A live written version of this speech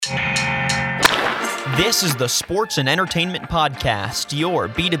This is the Sports and Entertainment Podcast, your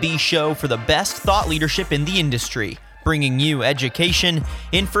B2B show for the best thought leadership in the industry, bringing you education,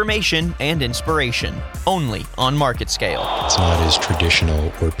 information, and inspiration, only on Market Scale. It's not as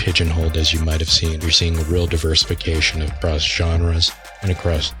traditional or pigeonholed as you might have seen. You're seeing a real diversification across genres and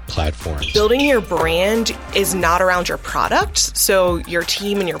across platforms. Building your brand is not around your product, so your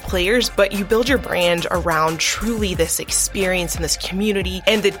team and your players, but you build your brand around truly this experience and this community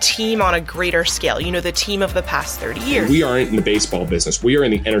and the team on a greater scale. You know, the team of the past 30 years. We aren't in the baseball business. We are in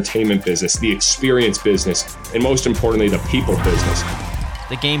the entertainment business, the experience business, and most importantly, the people business.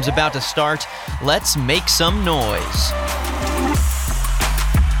 The game's about to start. Let's make some noise.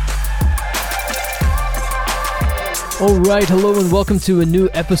 All right, hello and welcome to a new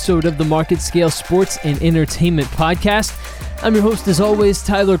episode of the Market Scale Sports and Entertainment Podcast. I'm your host, as always,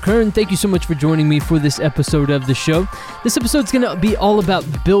 Tyler Kern. Thank you so much for joining me for this episode of the show. This episode's going to be all about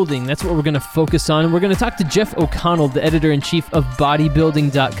building. That's what we're going to focus on. And we're going to talk to Jeff O'Connell, the editor-in-chief of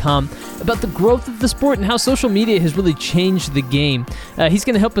bodybuilding.com, about the growth of the sport and how social media has really changed the game. He's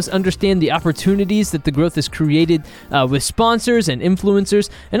going to help us understand the opportunities that the growth has created with sponsors and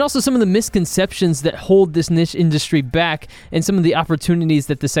influencers, and also some of the misconceptions that hold this niche industry back and some of the opportunities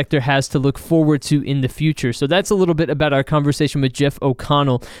that the sector has to look forward to in the future. So that's a little bit about our conversation with Jeff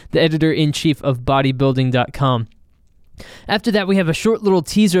O'Connell, the editor-in-chief of bodybuilding.com. After that, we have a short little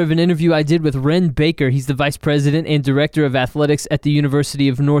teaser of an interview I did with Wren Baker. He's the Vice President and Director of Athletics at the University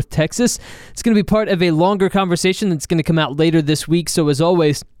of North Texas. It's going to be part of a longer conversation that's going to come out later this week. So as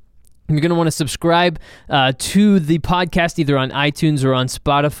always, you're going to want to subscribe to the podcast either on iTunes or on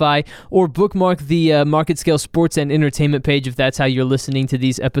Spotify, or bookmark the Market Scale Sports and Entertainment page if that's how you're listening to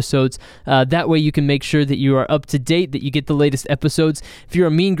these episodes. That way you can make sure that you are up to date, that you get the latest episodes. If you're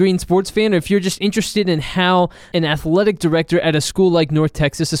a Mean Green sports fan, or if you're just interested in how an athletic director at a school like North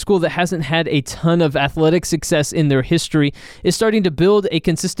Texas, a school that hasn't had a ton of athletic success in their history, is starting to build a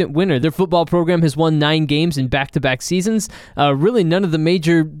consistent winner. Their football program has won 9 games in back-to-back seasons. Really none of the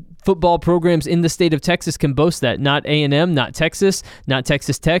major football programs in the state of Texas can boast that. Not A&M, not Texas, not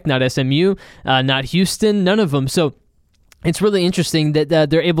Texas Tech, not SMU, not Houston, none of them. So it's really interesting that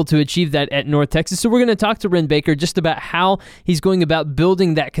they're able to achieve that at North Texas. So we're going to talk to Wren Baker just about how he's going about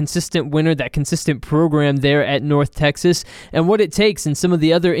building that consistent winner, that consistent program there at North Texas, and what it takes, and some of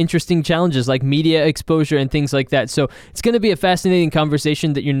the other interesting challenges like media exposure and things like that. So it's going to be a fascinating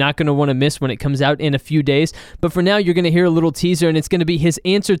conversation that you're not going to want to miss when it comes out in a few days. But for now, you're going to hear a little teaser, and it's going to be his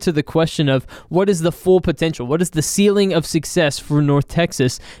answer to the question of what is the full potential? What is the ceiling of success for North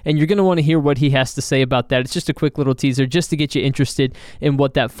Texas? And you're going to want to hear what he has to say about that. It's just a quick little teaser just to get you interested in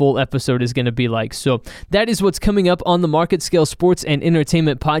what that full episode is going to be like. So that is what's coming up on the Market Scale Sports and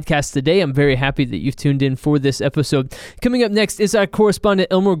Entertainment Podcast today. I'm very happy that you've tuned in for this episode. Coming up next is our correspondent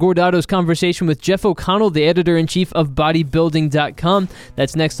Elmer Gordado's conversation with Jeff O'Connell, the editor-in-chief of bodybuilding.com.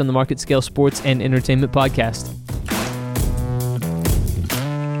 That's next on the Market Scale Sports and Entertainment Podcast.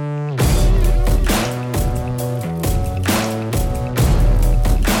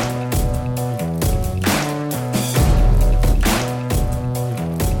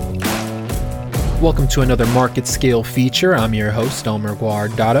 Welcome to another Market Scale feature. I'm your host, Elmer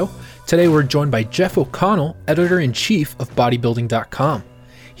Guardado. Today we're joined by Jeff O'Connell, editor-in-chief of bodybuilding.com.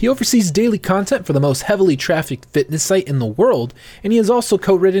 He oversees daily content for the most heavily trafficked fitness site in the world, and he has also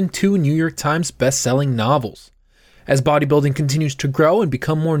co-written 2 New York Times best-selling novels. As bodybuilding continues to grow and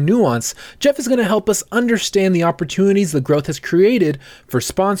become more nuanced, Jeff is going to help us understand the opportunities the growth has created for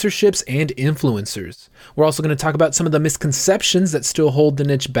sponsorships and influencers. We're also going to talk about some of the misconceptions that still hold the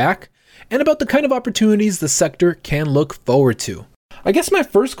niche back, and about the kind of opportunities the sector can look forward to. I guess my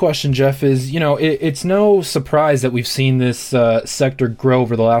first question, Jeff, is, it's no surprise that we've seen this sector grow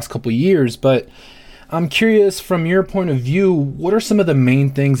over the last couple of years, but I'm curious, from your point of view, what are some of the main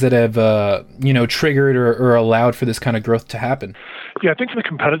things that have, triggered or allowed for this kind of growth to happen? Yeah, I think from the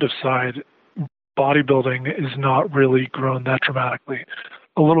competitive side, bodybuilding is not really grown that dramatically.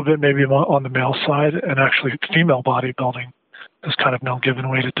 A little bit maybe on the male side, and actually female bodybuilding has kind of now given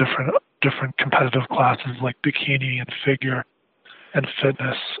way to different competitive classes like bikini and figure and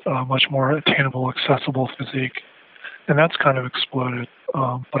fitness, much more attainable, accessible physique. And that's kind of exploded.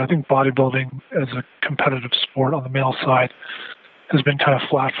 But I think bodybuilding as a competitive sport on the male side has been kind of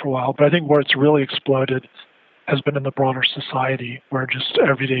flat for a while. But I think where it's really exploded has been in the broader society, where just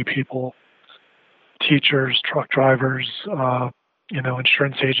everyday people, teachers, truck drivers,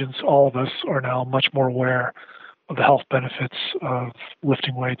 insurance agents, all of us are now much more aware of the health benefits of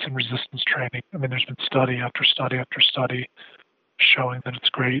lifting weights and resistance training. I mean, there's been study after study after study showing that it's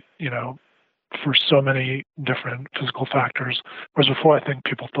great, for so many different physical factors. Whereas before, I think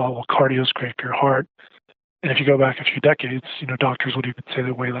people thought, well, cardio is great for your heart. And if you go back a few decades, doctors would even say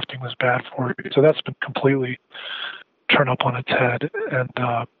that weightlifting was bad for you. So that's been completely turned up on its head. And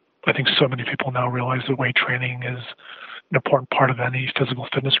I think so many people now realize that weight training is an important part of any physical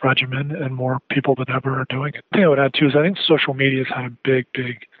fitness regimen, and more people than ever are doing it. The thing I would add too is I think social media has had a big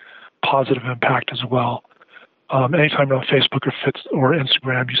positive impact as well. Anytime you're on Facebook or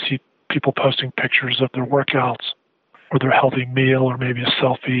Instagram, you see people posting pictures of their workouts or their healthy meal or maybe a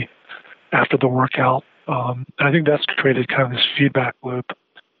selfie after the workout. And I think that's created kind of this feedback loop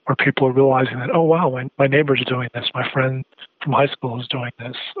where people are realizing that, oh, wow, my neighbor's doing this. My friend from high school is doing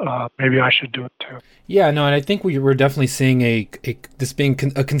this. Maybe I should do it too. Yeah, no, and I think we're definitely seeing this being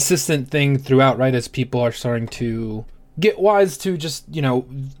a consistent thing throughout, right, as people are starting to get wise to just,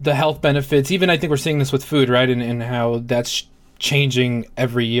 the health benefits. Even I think we're seeing this with food, right, and how that's changing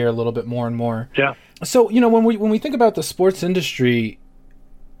every year a little bit more and more. Yeah. So, when we think about the sports industry,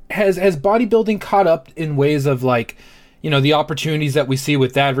 has bodybuilding caught up in ways of like, the opportunities that we see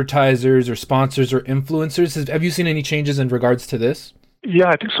with advertisers or sponsors or influencers? Have you seen any changes in regards to this? Yeah,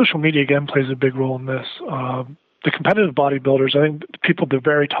 I think social media, again, plays a big role in this. The competitive bodybuilders, I think the people at the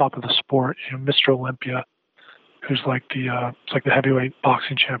very top of the sport, Mr. Olympia, who's like it's like the heavyweight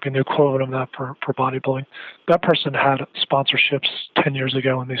boxing champion, the equivalent of that for bodybuilding. That person had sponsorships 10 years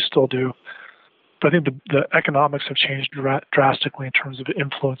ago, and they still do. But I think the economics have changed drastically in terms of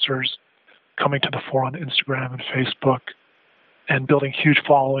influencers coming to the fore on Instagram and Facebook and building huge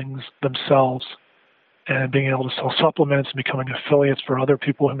followings themselves and being able to sell supplements and becoming affiliates for other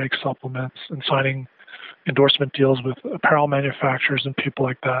people who make supplements and signing endorsement deals with apparel manufacturers and people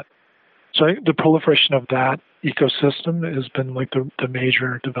like that. So I think the proliferation of that ecosystem has been like the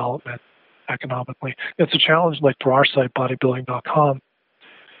major development economically. It's a challenge like for our site, bodybuilding.com,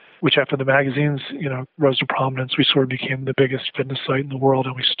 which after the magazines, rose to prominence, we sort of became the biggest fitness site in the world,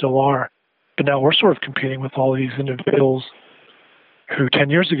 and we still are. But now we're sort of competing with all these individuals who 10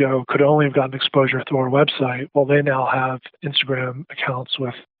 years ago could only have gotten exposure through our website. Well, they now have Instagram accounts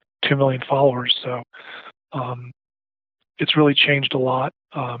with 2 million followers. So it's really changed a lot.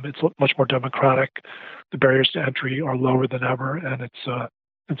 It's much more democratic. The barriers to entry are lower than ever. And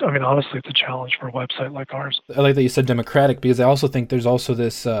honestly, it's a challenge for a website like ours. I like that you said democratic, because I also think there's also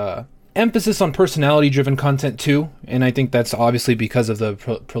this emphasis on personality-driven content too, and I think that's obviously because of the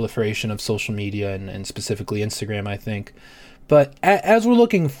proliferation of social media and specifically Instagram, I think. But as we're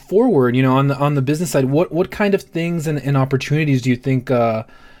looking forward, on the business side, what kind of things and opportunities do you think the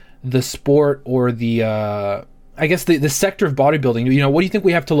sport or the sector of bodybuilding, what do you think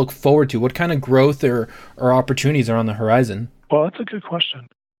we have to look forward to? What kind of growth or opportunities are on the horizon? Well, that's a good question.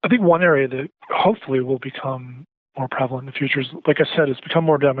 I think one area that hopefully will become more prevalent in the future is, like I said, it's become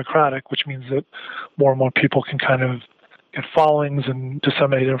more democratic, which means that more and more people can kind of get followings and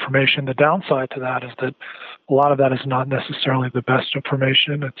disseminate information. The downside to that is that a lot of that is not necessarily the best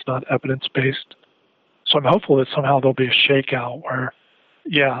information. It's not evidence-based. So I'm hopeful that somehow there'll be a shakeout where,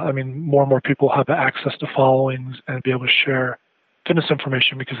 more and more people have access to followings and be able to share fitness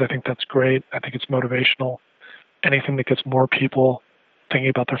information, because I think that's great. I think it's motivational. Anything that gets more people thinking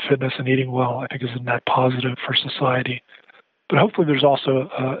about their fitness and eating well, I think is a net positive for society. But hopefully there's also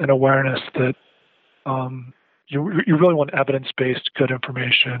an awareness that you really want evidence-based good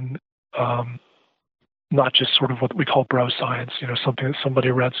information, not just sort of what we call bro science, something that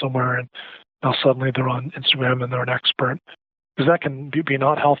somebody read somewhere and now suddenly they're on Instagram and they're an expert, because that can be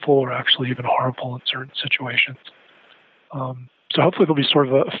not helpful or actually even harmful in certain situations. So hopefully there'll be sort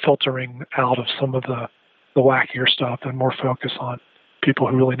of a filtering out of some of the wackier stuff and more focus on people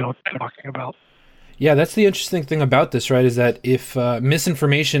who really know what they're talking about. Yeah, that's the interesting thing about this, right, is that if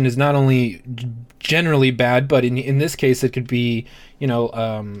misinformation is not only generally bad, but in this case, it could be,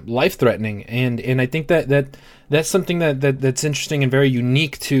 life-threatening. And I think that's something that's interesting and very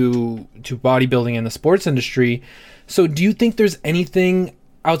unique to bodybuilding and the sports industry. So do you think there's anything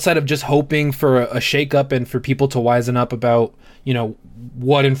outside of just hoping for a shakeup and for people to wisen up about,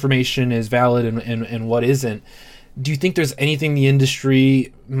 what information is valid and what isn't? Do you think there's anything the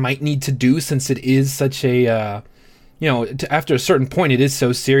industry might need to do, since it is such a, after a certain point, it is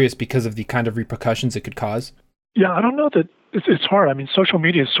so serious because of the kind of repercussions it could cause? Yeah, I don't know that it's hard. I mean, social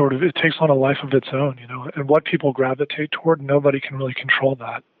media is it takes on a life of its own, and what people gravitate toward, nobody can really control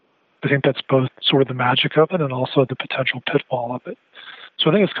that. I think that's both sort of the magic of it and also the potential pitfall of it. So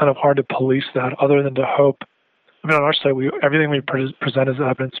I think it's kind of hard to police that, other than to hope. I mean, on our site, everything we present is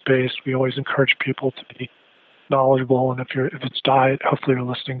evidence-based. We always encourage people to be knowledgeable, and if it's diet, hopefully you're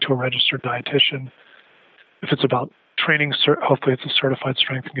listening to a registered dietitian. If it's about training, hopefully it's a certified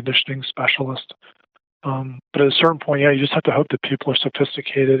strength and conditioning specialist. But at a certain point, you just have to hope that people are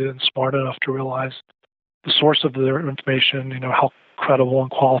sophisticated and smart enough to realize the source of their information, how credible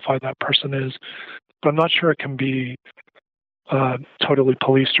and qualified that person is. But I'm not sure it can be totally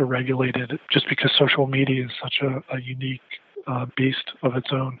policed or regulated just because social media is such a unique beast of its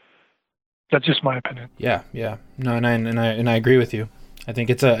own. That's just my opinion. Yeah. No, and I agree with you. I think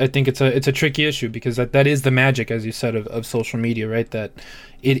it's a tricky issue because that is the magic, as you said, of social media, right? That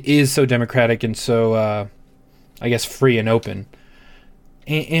it is so democratic and so, I guess, free and open.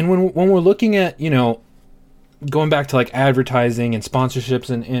 And when we're looking at, going back to like advertising and sponsorships,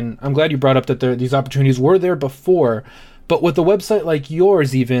 and I'm glad you brought up that these opportunities were there before, but with a website like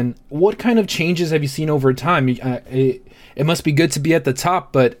yours, even, what kind of changes have you seen over time? It must be good to be at the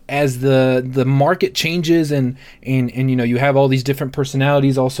top, but as the market changes and you have all these different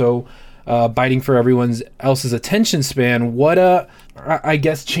personalities also biting for everyone else's attention span, what I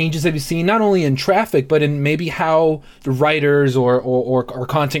guess changes have you seen not only in traffic but in maybe how the writers or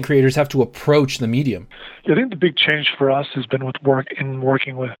content creators have to approach the medium? I think the big change for us has been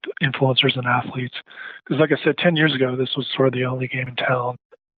working with influencers and athletes, because like I said, 10 years ago this was sort of the only game in town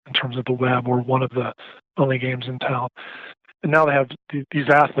in terms of the web, or one of the only games in town. And now they have these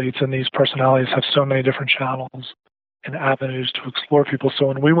athletes and these personalities have so many different channels and avenues to explore people. So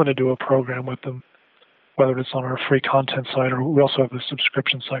when we want to do a program with them, whether it's on our free content site or we also have a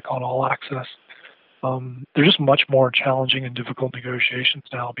subscription site called All Access, they're just much more challenging and difficult negotiations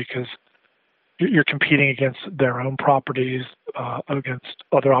now because you're competing against their own properties, against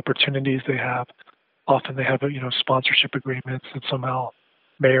other opportunities they have. Often they have sponsorship agreements that somehow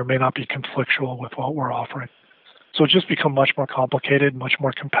may or may not be conflictual with what we're offering. So it's just become much more complicated, much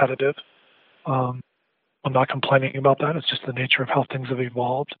more competitive. I'm not complaining about that. It's just the nature of how things have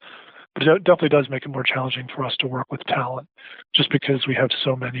evolved. But it definitely does make it more challenging for us to work with talent, just because we have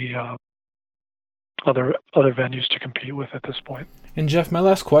so many other venues to compete with at this point. And Jeff, my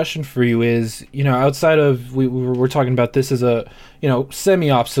last question for you is, outside of we're talking about this as a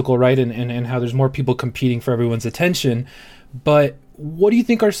semi-obstacle, right? And how there's more people competing for everyone's attention. But what do you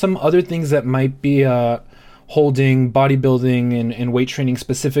think are some other things that might be holding bodybuilding and weight training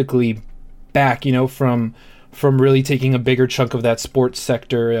specifically back, from really taking a bigger chunk of that sports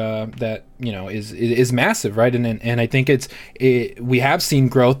sector that is massive, right? And I think we have seen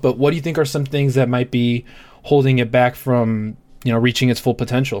growth, but what do you think are some things that might be holding it back from reaching its full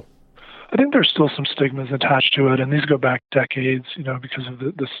potential? I think there's still some stigmas attached to it, and these go back decades, because of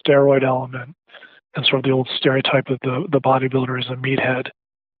the steroid element and sort of the old stereotype of the bodybuilder as a meathead.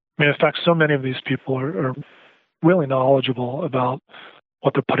 I mean, in fact, so many of these people are really knowledgeable about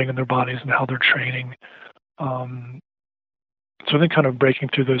what they're putting in their bodies and how they're training. So I think kind of breaking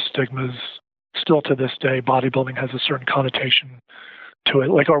through those stigmas, still to this day, bodybuilding has a certain connotation to it.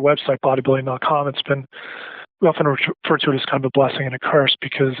 Like our website, bodybuilding.com, we often refer to it as kind of a blessing and a curse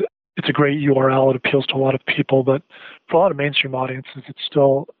because it's a great URL. It appeals to a lot of people, but for a lot of mainstream audiences, it's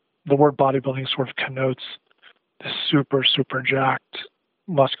still, the word bodybuilding sort of connotes this super, super jacked,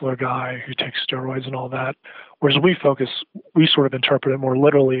 muscular guy who takes steroids and all that. Whereas we sort of interpret it more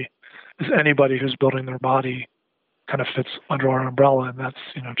literally as anybody who's building their body kind of fits under our umbrella. And that's,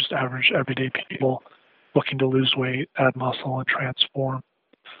 just average, everyday people looking to lose weight, add muscle, and transform.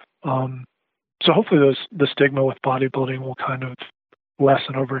 So hopefully the stigma with bodybuilding will kind of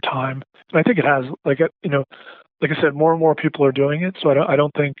lessen over time. And I think it has, like I said, more and more people are doing it. So I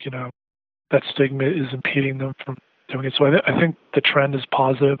don't think, that stigma is impeding them from doing it. So I think the trend is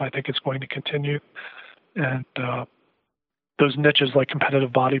positive. I think it's going to continue. And those niches like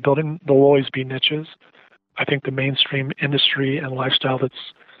competitive bodybuilding, there'll always be niches. I think the mainstream industry and lifestyle that's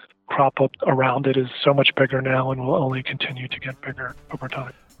crop up around it is so much bigger now and will only continue to get bigger over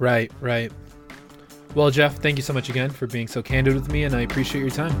time. Right. Well, Jeff, thank you so much again for being so candid with me, and I appreciate your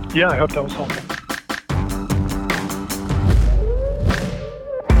time. Yeah, I hope that was helpful.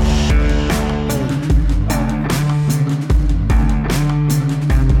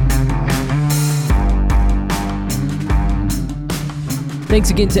 Thanks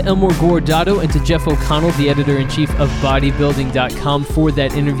again to Elmore Guardado and to Jeff O'Connell, the editor-in-chief of bodybuilding.com, for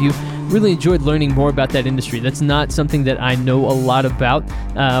that interview. Really enjoyed learning more about that industry. That's not something that I know a lot about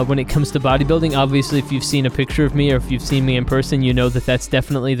when it comes to bodybuilding. Obviously, if you've seen a picture of me or if you've seen me in person, you know that that's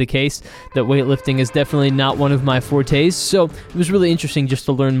definitely the case, that weightlifting is definitely not one of my fortes. So it was really interesting just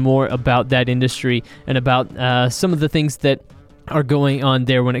to learn more about that industry and about some of the things that are going on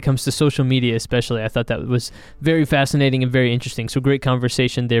there when it comes to social media especially. I thought that was very fascinating and very interesting. So great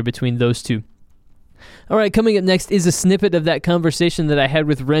conversation there between those two. All right, coming up next is a snippet of that conversation that I had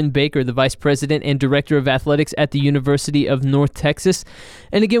with Wren Baker, the Vice President and Director of Athletics at the University of North Texas.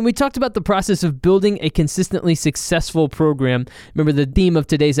 And again, we talked about the process of building a consistently successful program. Remember, the theme of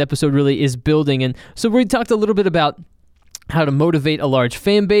today's episode really is building. And so we talked a little bit about how to motivate a large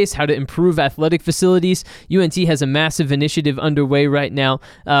fan base, how to improve athletic facilities. UNT has a massive initiative underway right now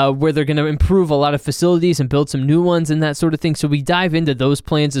where they're going to improve a lot of facilities and build some new ones and that sort of thing. So we dive into those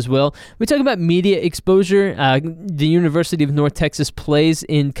plans as well. We talk about media exposure. The University of North Texas plays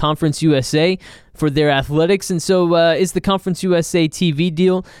in Conference USA for their athletics, and so is the Conference USA TV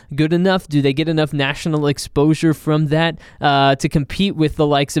deal good enough? Do they get enough national exposure from that to compete with the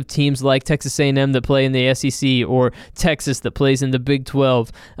likes of teams like Texas A&M that play in the SEC or Texas that plays in the Big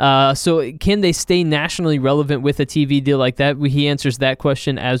 12? So can they stay nationally relevant with a TV deal like that? He answers that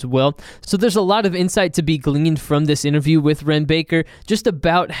question as well. So there's a lot of insight to be gleaned from this interview with Wren Baker, just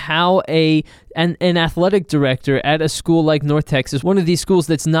about how an athletic director at a school like North Texas, one of these schools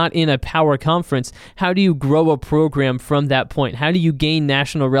that's not in a power conference, how do you grow a program from that point? How do you gain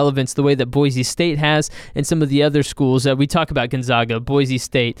national relevance the way that Boise State has and some of the other schools? We talk about Gonzaga, Boise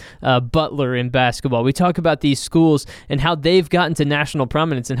State, Butler in basketball. We talk about these schools and how they've gotten to national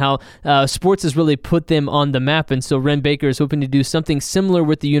prominence and how sports has really put them on the map. And so Wren Baker is hoping to do something similar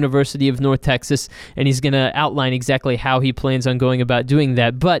with the University of North Texas, and he's going to outline exactly how he plans on going about doing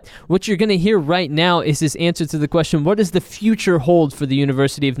that. But what you're going to hear right now is his answer to the question, what does the future hold for the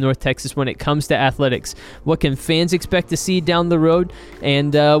University of North Texas when it comes to athletics? What can fans expect to see down the road?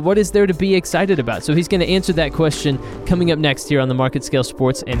 And what is there to be excited about? So he's going to answer that question coming up next here on the Market Scale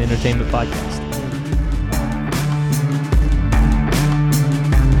Sports and Entertainment Podcast.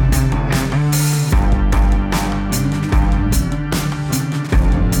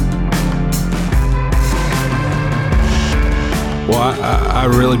 Well, I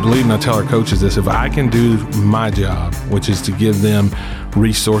really believe, and I tell our coaches this, if I can do my job, which is to give them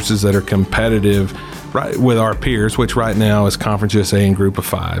resources that are competitive right with our peers, which right now is Conference USA and Group of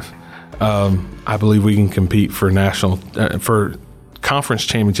Five, I believe we can compete for for conference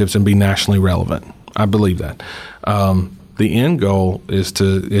championships and be nationally relevant. I believe that. The end goal is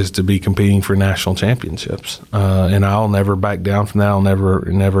to be competing for national championships, and I'll never back down from that. I'll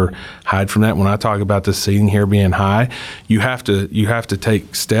never hide from that. When I talk about the seating here being high, you have to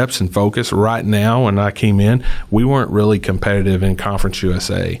take steps and focus. Right now, when I came in, we weren't really competitive in Conference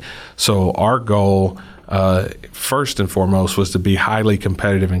USA, so our goal, first and foremost, was to be highly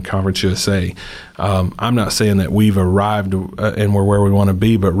competitive in Conference USA. I'm not saying that we've arrived and we're where we want to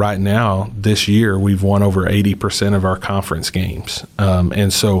be, but right now, this year, we've won over 80% of our conference games.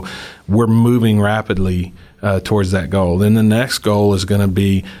 And so we're moving rapidly towards that goal. Then the next goal is going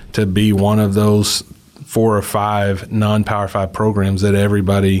to be one of those 4 or 5 non-Power 5 programs that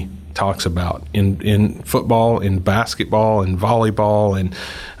everybody talks about in football, in basketball, in volleyball, and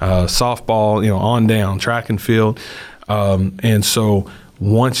softball, on down, track and field. And so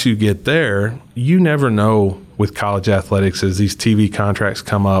once you get there, you never know with college athletics as these TV contracts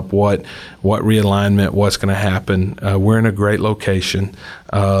come up, what realignment, what's going to happen. We're in a great location,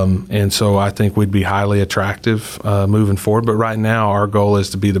 and so I think we'd be highly attractive moving forward. But right now, our goal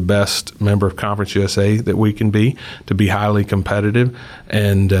is to be the best member of Conference USA that we can be, to be highly competitive,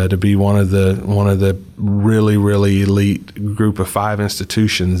 and to be one of the really, really elite Group of 5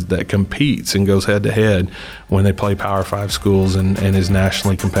 institutions that competes and goes head to head when they play Power 5 schools and is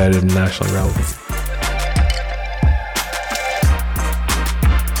nationally competitive and nationally relevant.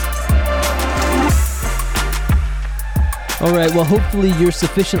 All right, well, hopefully you're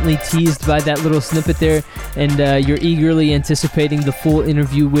sufficiently teased by that little snippet there, and you're eagerly anticipating the full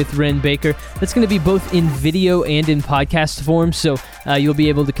interview with Wren Baker. That's going to be both in video and in podcast form, so you'll be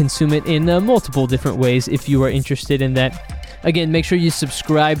able to consume it in multiple different ways if you are interested in that. Again, make sure you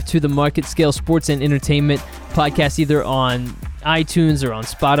subscribe to the Market Scale Sports and Entertainment Podcast either on iTunes or on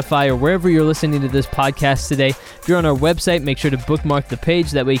Spotify or wherever you're listening to this podcast today. If you're on our website, make sure to bookmark the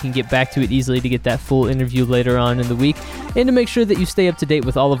page. That way you can get back to it easily to get that full interview later on in the week, and to make sure that you stay up to date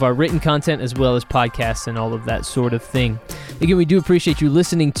with all of our written content as well as podcasts and all of that sort of thing. Again, we do appreciate you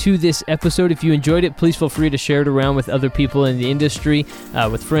listening to this episode. If you enjoyed it, please feel free to share it around with other people in the industry,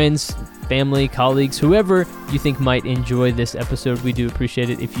 with friends, family, colleagues, whoever you think might enjoy this episode. We do appreciate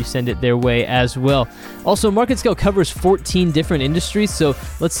it if you send it their way as well. Also, MarketScale covers 14 different industries, so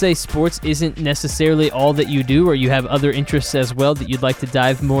let's say sports isn't necessarily all that you do, or you have other interests as well that you'd like to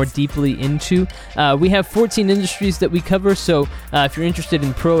dive more deeply into. We have 14 industries that we cover, so if you're interested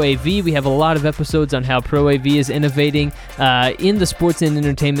in Pro AV, we have a lot of episodes on how Pro AV is innovating in the sports and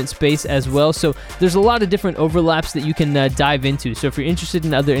entertainment space as well. So there's a lot of different overlaps that you can dive into. So if you're interested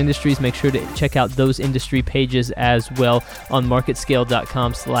in other industries, make sure to check out those industry pages as well on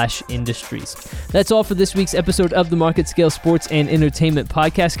marketscale.com/industries. That's all for this week's episode of the MarketScale Sports and Entertainment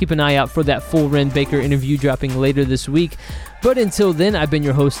Podcast. Keep an eye out for that full Wren Baker interview dropping later this week. But until then, I've been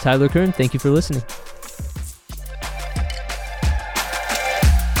your host, Tyler Kern. Thank you for listening.